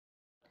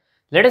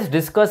let us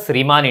discuss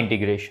Riemann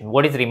integration.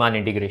 What is Riemann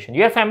integration?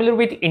 You are familiar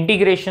with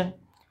integration.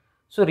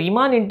 So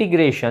Riemann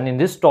integration, in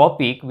this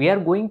topic, we are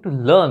going to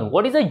learn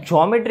what is the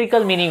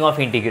geometrical meaning of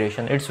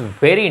integration. It's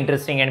very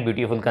interesting and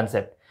beautiful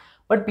concept.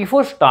 But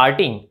before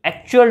starting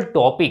actual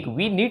topic,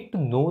 we need to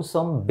know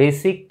some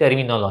basic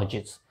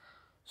terminologies.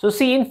 So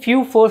see, in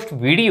few first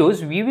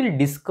videos, we will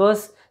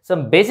discuss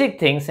some basic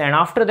things, and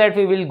after that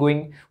we are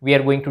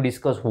going to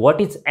discuss what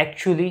is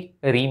actually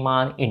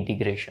Riemann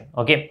integration.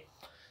 Okay.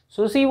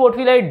 So see, what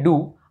will I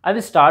do? I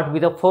will start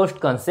with the first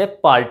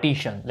concept,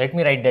 partition. Let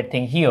me write that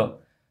thing here.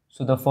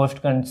 So the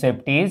first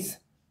concept is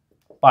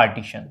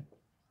partition.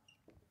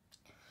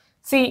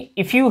 See,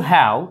 if you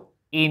have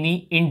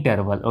any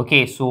interval,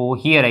 okay, so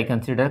here I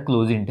consider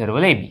closed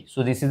interval AB.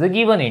 So this is a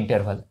given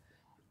interval.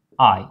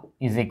 I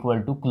is equal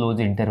to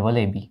closed interval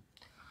AB.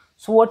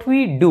 So what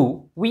we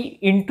do, we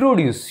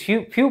introduce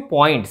few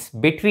points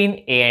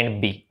between A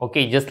and B.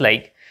 Okay, just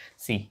like,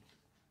 see,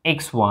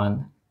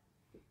 x1,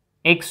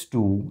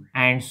 x2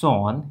 and so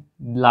on.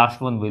 Last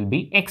one will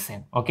be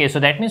xn. Okay, so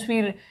that means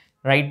we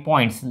write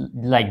points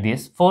like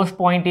this. First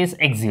point is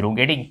x0,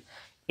 getting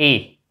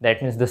A,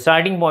 that means the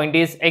starting point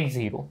is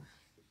x0.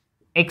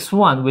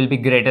 x1 will be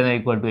greater than or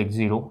equal to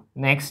x0,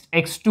 next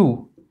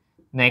x2,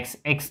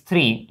 next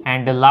x3,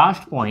 and the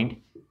last point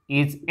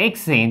is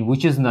xn,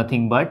 which is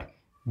nothing but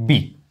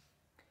B.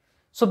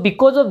 So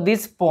because of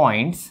these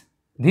points,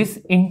 this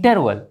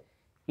interval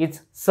is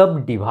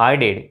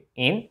subdivided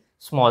in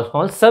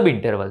small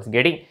sub-intervals,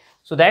 getting?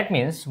 So that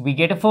means we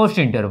get a first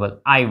interval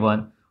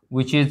I1,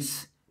 which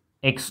is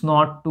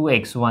x0 to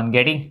x1,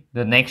 getting?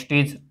 The next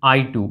is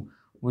I2,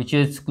 which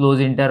is closed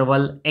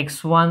interval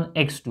x1,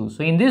 x2.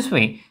 So in this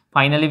way,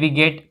 finally we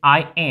get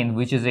In,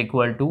 which is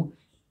equal to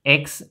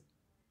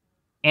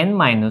xn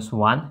minus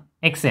 1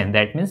 xn,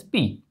 that means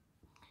P.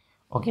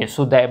 Okay,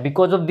 so that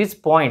because of these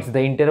points,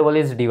 the interval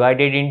is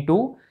divided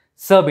into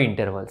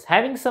sub-intervals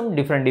having some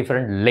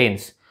different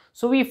lengths.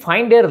 So we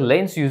find their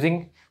lengths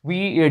using,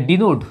 we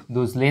denote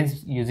those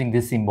lengths using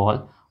this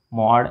symbol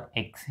mod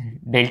x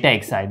delta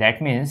xi.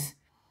 That means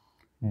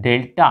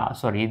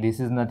this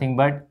is nothing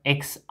but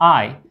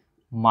xi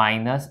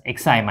minus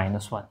xi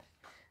minus 1.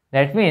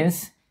 That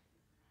means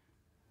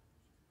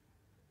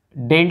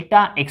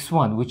delta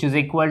x1, which is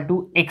equal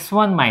to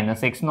x1 minus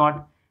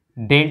x0,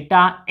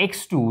 delta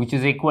x2, which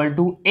is equal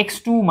to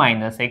x2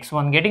 minus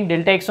x1, getting?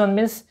 Delta x1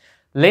 means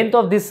length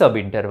of this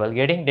subinterval,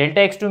 getting?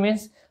 Delta x2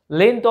 means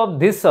length of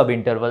this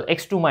subinterval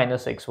x2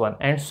 minus x1,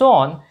 and so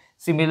on.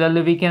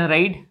 Similarly, we can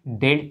write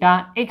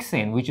delta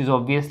xn, which is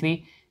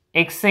obviously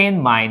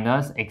xn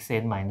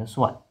minus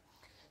 1.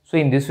 So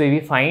in this way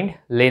we find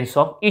lengths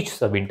of each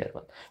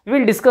subinterval. We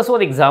will discuss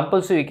one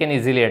example so you can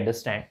easily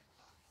understand.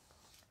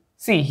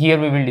 See, here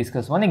we will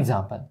discuss one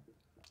example.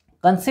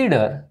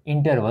 Consider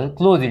interval,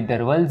 closed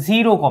interval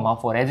 0,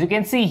 4. As you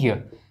can see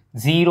here,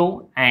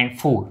 0 and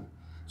 4.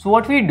 So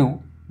what we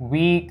do,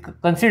 we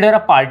consider a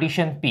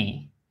partition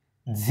P,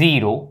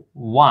 0,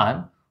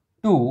 1,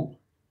 2,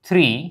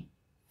 3,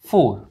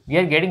 4. We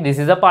are getting, this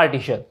is a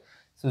partition.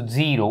 So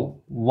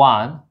 0,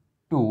 1,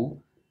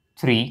 2,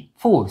 3,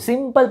 4.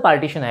 Simple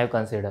partition I have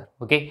considered.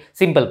 Okay,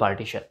 simple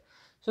partition.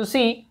 So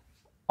see,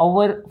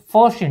 our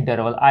first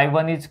interval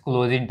I1 is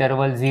closed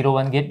interval 0,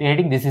 1,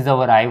 getting? This is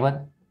our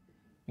I1.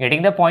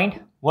 Getting the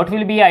point? What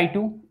will be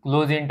I2?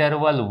 Closed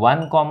interval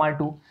 1,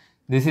 2.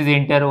 This is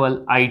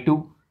interval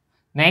I2.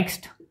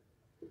 Next,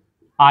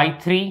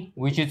 I3,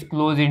 which is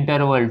closed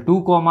interval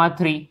 2,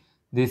 3.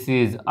 This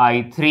is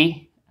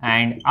I3,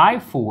 and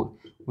I4,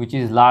 which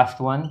is last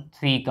one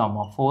 3,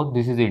 4.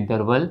 This is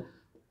interval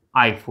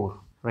I4,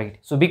 right?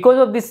 So because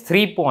of these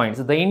 3 points,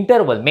 the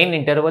interval, main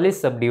interval, is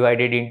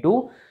subdivided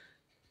into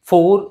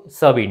 4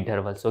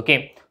 sub-intervals.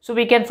 Okay, so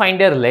we can find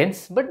their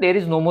lengths, but there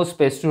is no more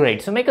space to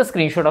write. So make a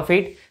screenshot of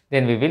it,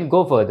 then we will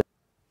go further.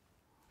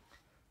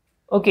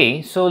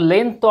 Okay, so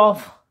length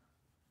of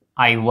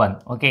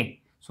I1. Okay,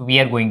 so we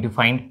are going to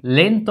find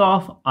length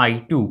of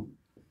I2,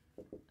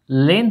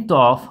 length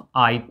of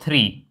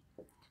I3,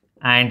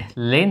 and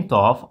length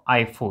of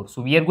I4.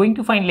 So we are going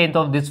to find length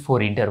of these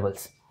 4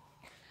 intervals.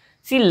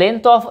 See,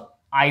 length of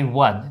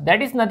I1,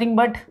 that is nothing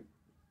but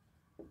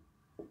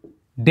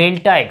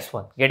delta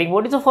x1. Getting?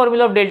 What is the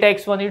formula of delta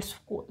x1? It's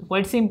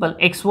quite simple.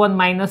 x1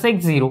 minus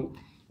x0.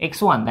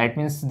 x1, that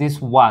means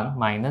this 1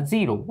 minus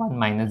 0. 1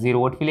 minus 0,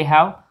 what will you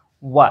have?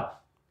 1.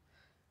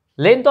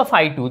 Length of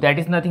I2, that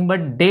is nothing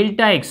but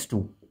delta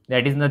x2.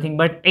 That is nothing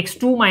but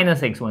x2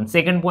 minus x1.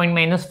 Second point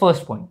minus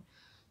first point.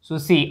 So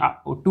see,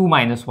 2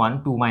 minus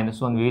 1,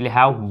 we will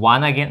have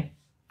 1 again,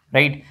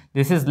 right?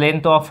 This is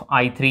length of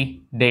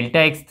I3, delta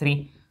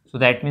x3. So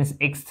that means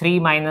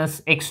x3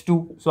 minus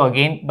x2. So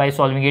again, by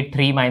solving it,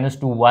 3 minus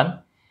 2, 1.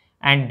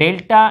 And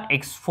delta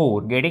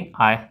x4, getting?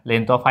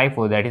 Length of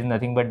I4, that is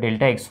nothing but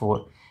delta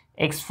x4.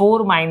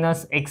 x4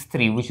 minus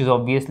x3, which is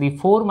obviously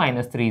 4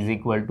 minus 3 is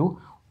equal to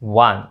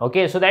 1.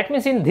 Okay, so that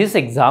means in this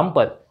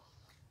example,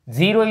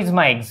 0 is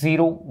my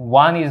x0,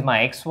 1 is my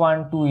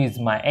x1, 2 is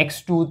my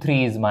x2,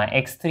 3 is my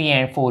x3,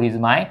 and 4 is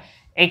my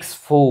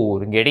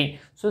x4. Getting?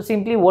 So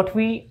simply what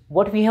we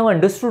have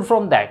understood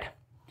from that,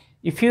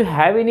 if you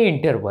have any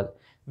interval,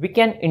 we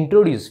can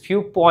introduce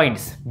few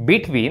points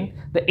between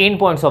the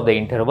endpoints of the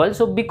interval.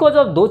 So because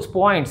of those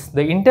points,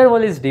 the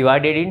interval is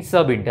divided in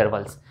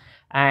sub-intervals,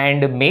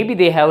 and maybe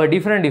they have a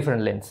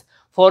different lengths.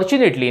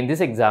 Fortunately, in this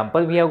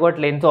example, we have got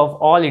length of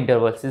all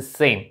intervals is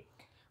same.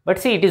 But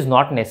see, it is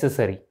not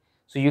necessary.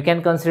 So you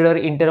can consider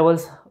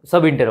intervals,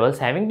 sub-intervals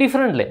having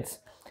different lengths.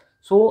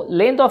 So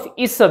length of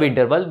each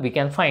sub-interval we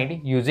can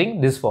find using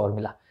this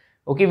formula.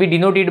 Okay, we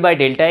denote it by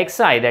delta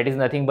xi, that is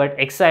nothing but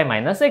xi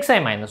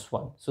minus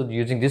 1. So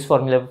using this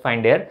formula we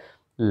find their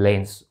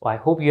lengths. I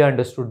hope you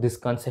understood this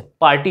concept,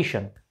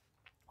 partition.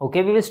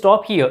 Okay, we will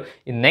stop here.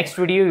 In next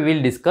video we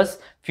will discuss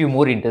few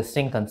more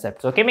interesting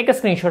concepts. Okay, make a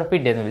screenshot of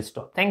it, then we will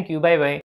stop. Thank you, bye bye.